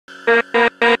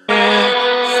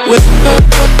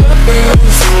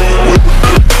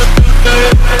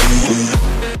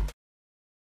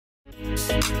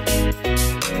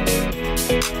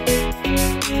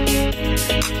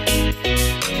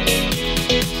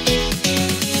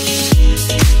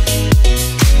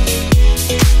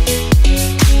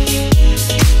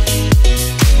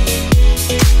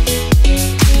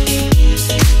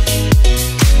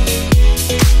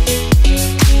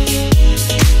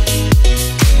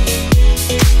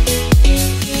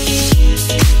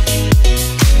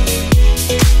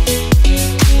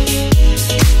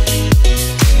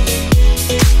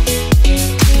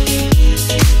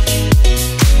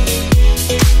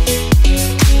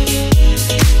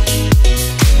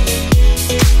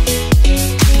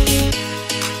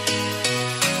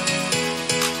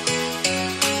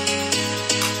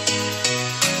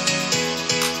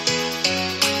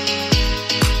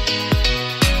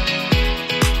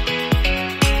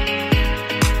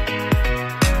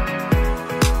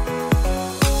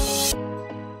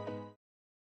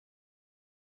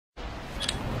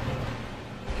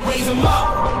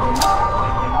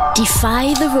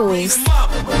Defy the rules.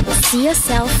 See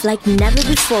yourself like never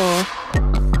before.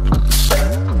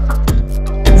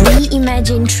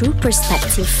 Reimagine true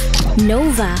perspective.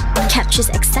 Nova captures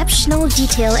exceptional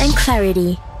detail and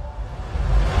clarity.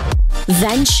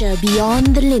 Venture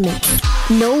beyond the limit.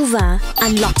 Nova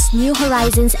unlocks new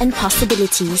horizons and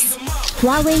possibilities.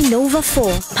 Huawei Nova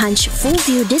 4 Punch Full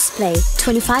View Display,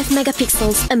 25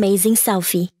 megapixels, amazing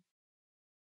selfie.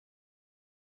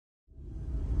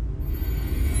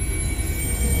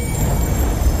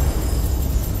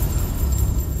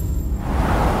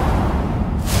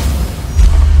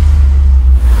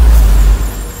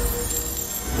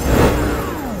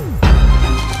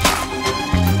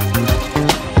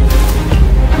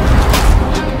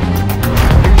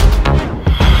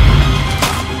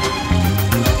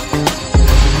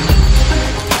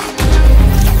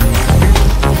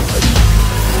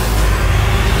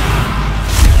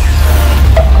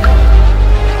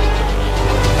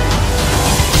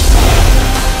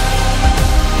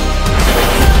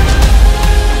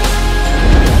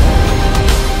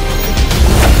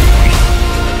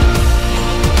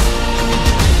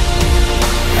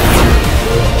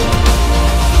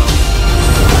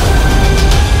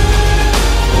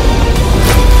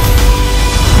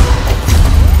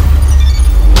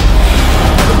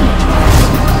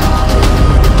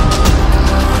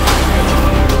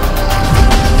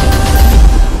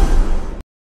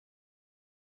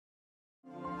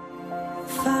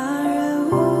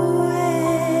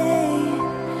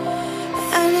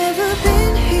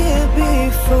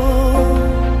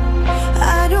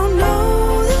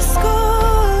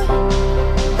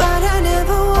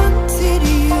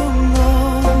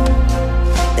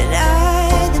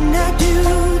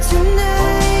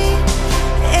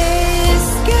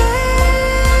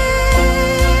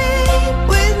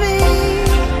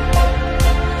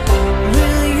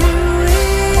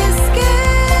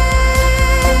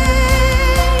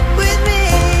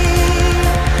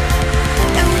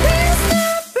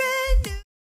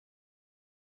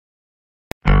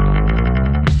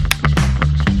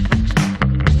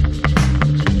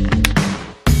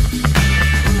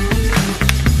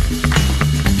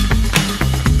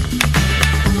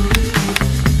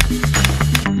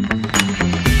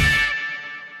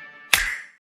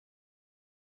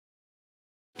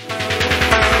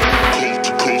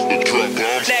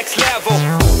 Next level.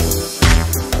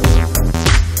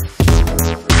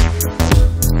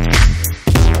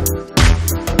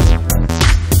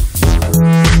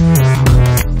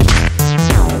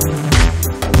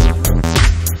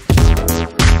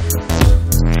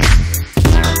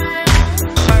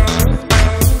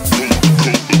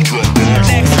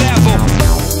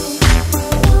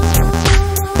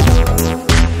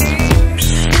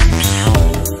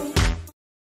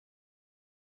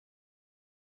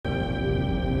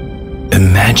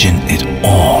 Imagine it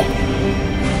all,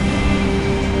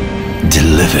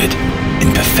 delivered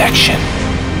in perfection.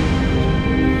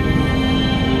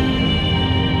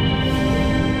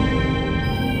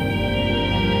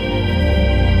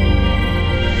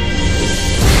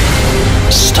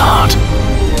 Start,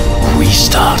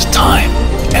 restart time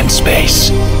and space.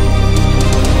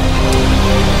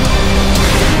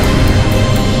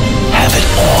 Have it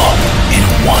all in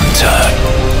one turn.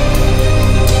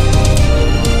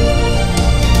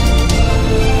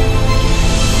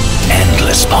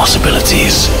 Endless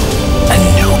possibilities, a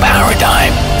new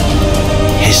paradigm,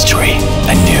 history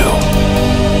anew.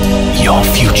 Your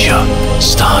future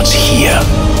starts here.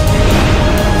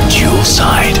 Dual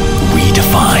side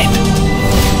redefined.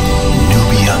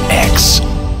 Nubia X.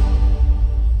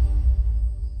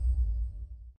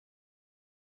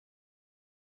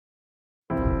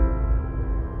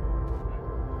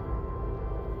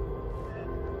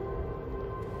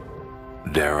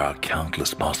 There are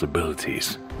countless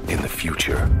possibilities in the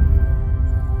future.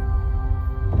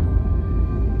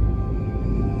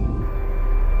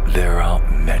 There are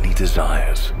many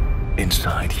desires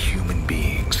inside human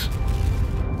beings.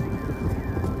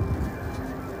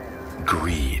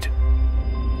 Greed,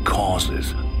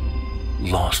 causes,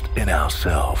 lost in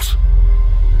ourselves.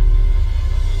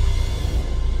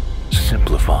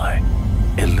 Simplify,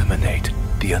 eliminate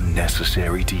the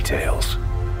unnecessary details.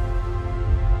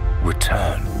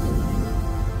 Return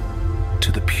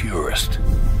to the purest,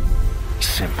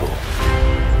 simple.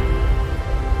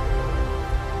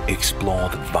 Explore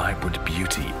the vibrant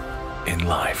beauty in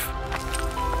life.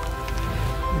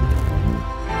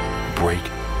 Break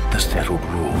the settled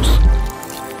rules.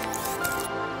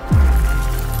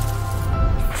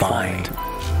 Find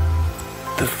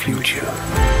the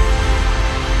future.